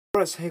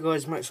Right, so hey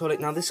guys, Max Holic.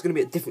 Now this is going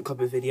to be a different type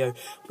of video.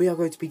 We are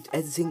going to be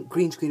editing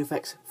green screen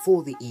effects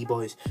for the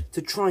Eboys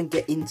to try and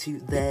get into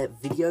their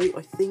video,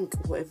 I think,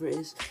 whatever it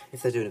is.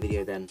 If they're doing a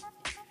video, then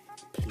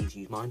please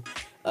use mine.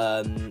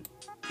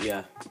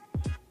 Yeah.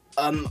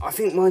 I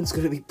think mine's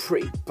going to be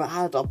pretty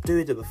bad. I'm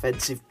doing them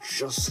offensive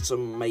just to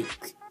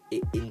make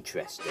it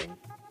interesting.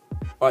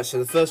 Alright, so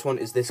the first one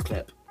is this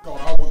clip. God,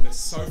 I want this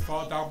so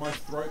far down my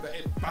throat that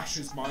it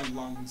bashes my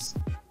lungs.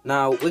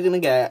 Now, we're going to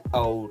get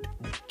old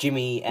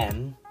Jimmy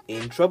M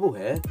in trouble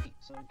here.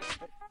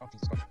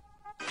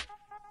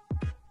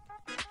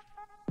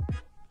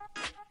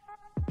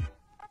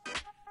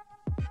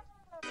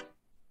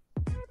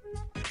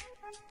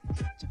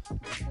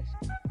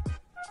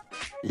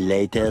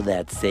 Later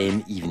that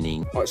same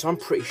evening. Alright, so I'm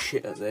pretty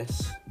shit at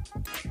this.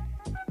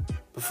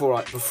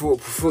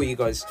 Before you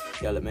guys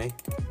yell at me.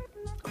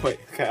 Wait,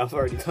 okay, I've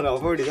already done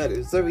it.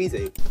 It's so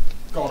easy.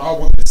 God, I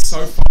want this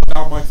so far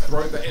down my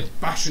throat that it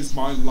bashes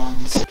my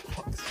lungs.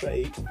 Fuck's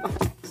sake.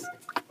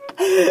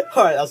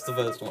 Alright, that's the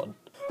first one.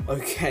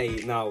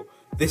 Okay, now,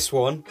 this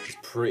one is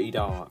pretty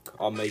dark.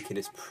 I'm making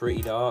this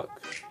pretty dark.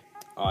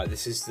 Alright,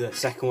 this is the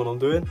second one I'm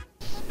doing.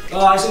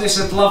 Oh, isn't this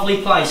a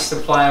lovely place to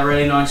play a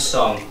really nice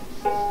song?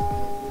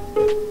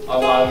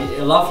 Oh,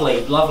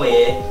 lovely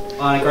here.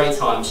 I had a great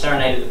time,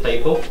 serenaded the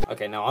people.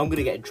 Okay, now I'm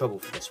gonna get in trouble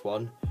for this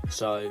one.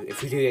 So,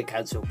 if we do get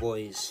cancelled,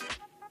 boys,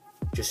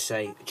 just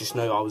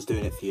know I was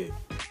doing it for you.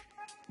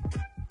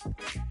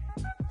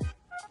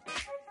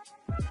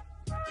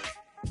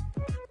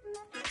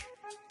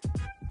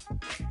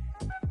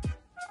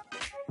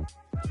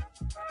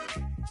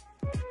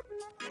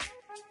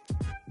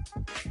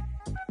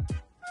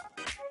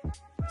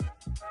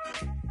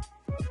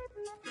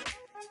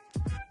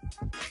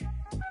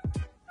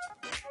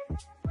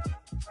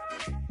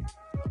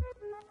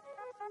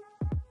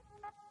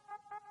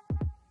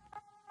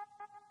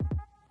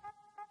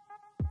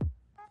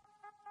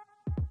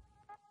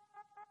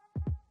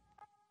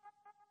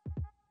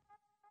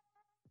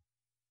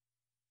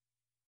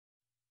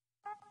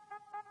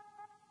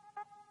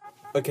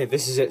 Okay,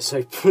 this is it,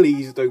 so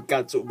please don't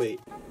cancel me.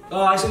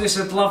 Oh, isn't this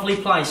a lovely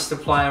place to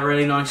play a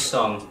really nice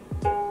song?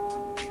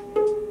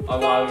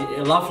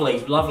 Oh, lovely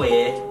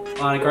here.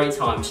 I had a great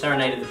time,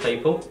 serenaded the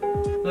people.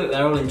 Look,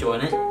 they're all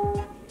enjoying it.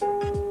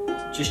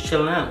 Just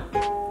chilling out,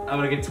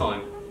 having a good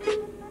time.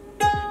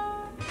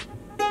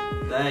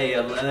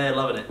 They're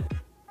loving it.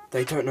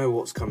 They don't know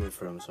what's coming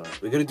for them, sorry.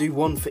 We're gonna do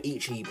one for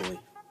each E-boy.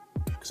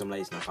 Because I'm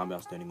lazy now, I can't be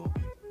asked to do anymore.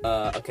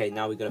 Okay,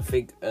 now we're gonna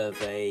think of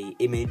a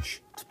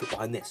image to put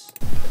behind this.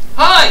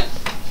 Hi!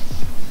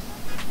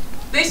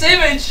 This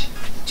image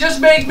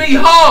just made me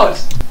hard!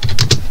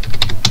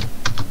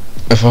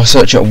 If I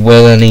search up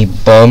Will Any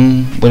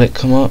Bum, will it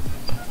come up?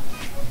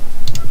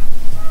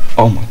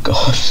 Oh my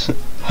god.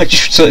 I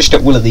just searched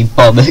up Will Any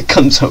Bum and it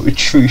comes up with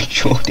True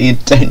Shorty in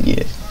 10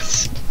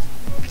 years.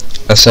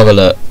 Let's have a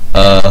look.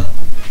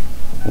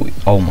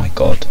 Oh my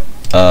god.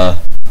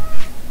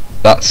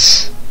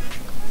 That's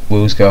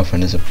Will's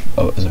girlfriend as a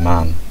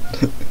man.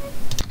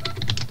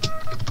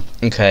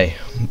 Okay,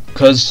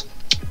 because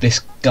this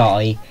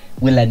guy,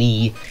 Will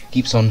Any,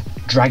 keeps on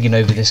dragging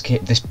over this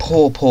kid, this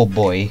poor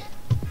boy,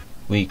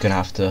 we're gonna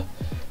have to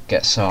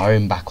get our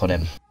own back on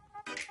him.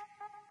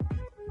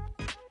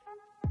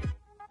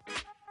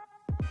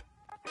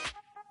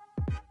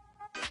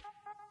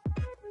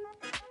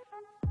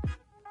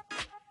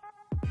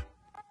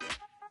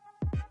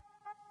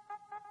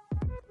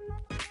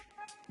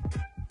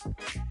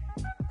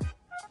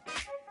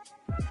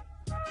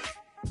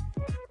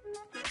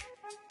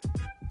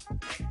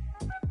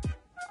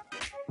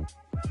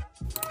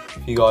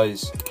 If you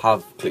guys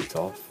have clicked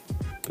off,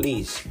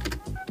 please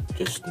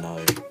just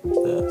know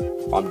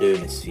that I'm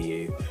doing this for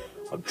you.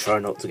 I'm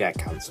trying not to get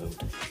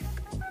cancelled.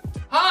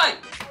 Hi!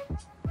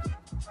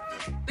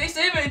 This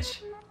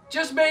image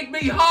just made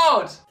me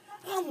hard!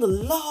 And the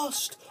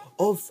last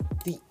of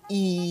the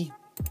the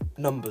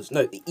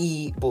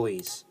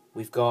E-boys.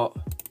 We've got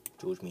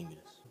George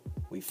Meaminess.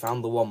 We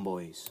found the one,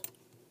 boys.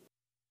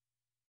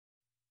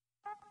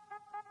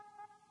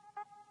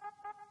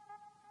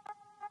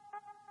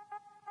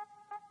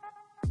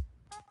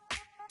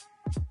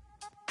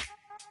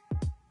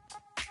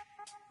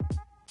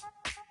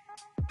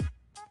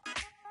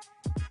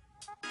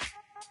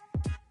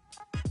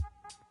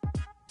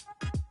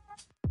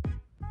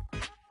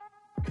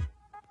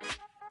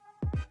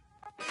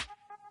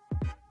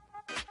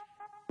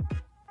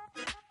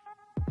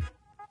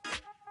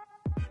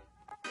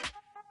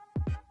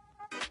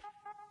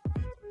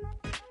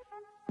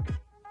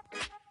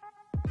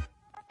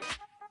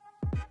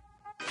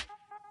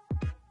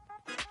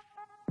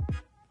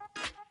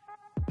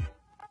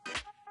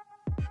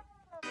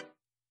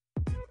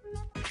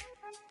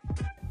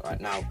 Right,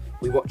 now,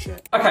 we watch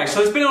it. Okay, so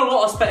there's been a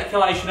lot of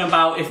speculation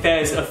about if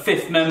there's a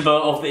fifth member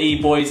of the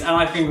E-Boys, and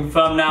I can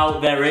confirm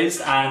now there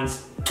is, and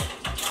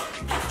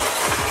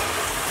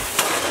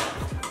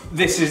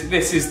this is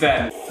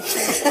them.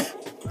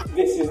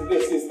 this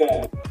is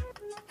them.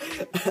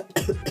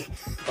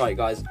 Alright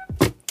guys,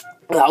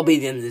 that'll be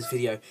the end of this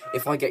video.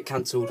 If I get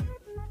cancelled,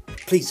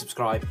 please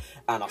subscribe,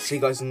 and I'll see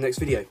you guys in the next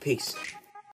video. Peace.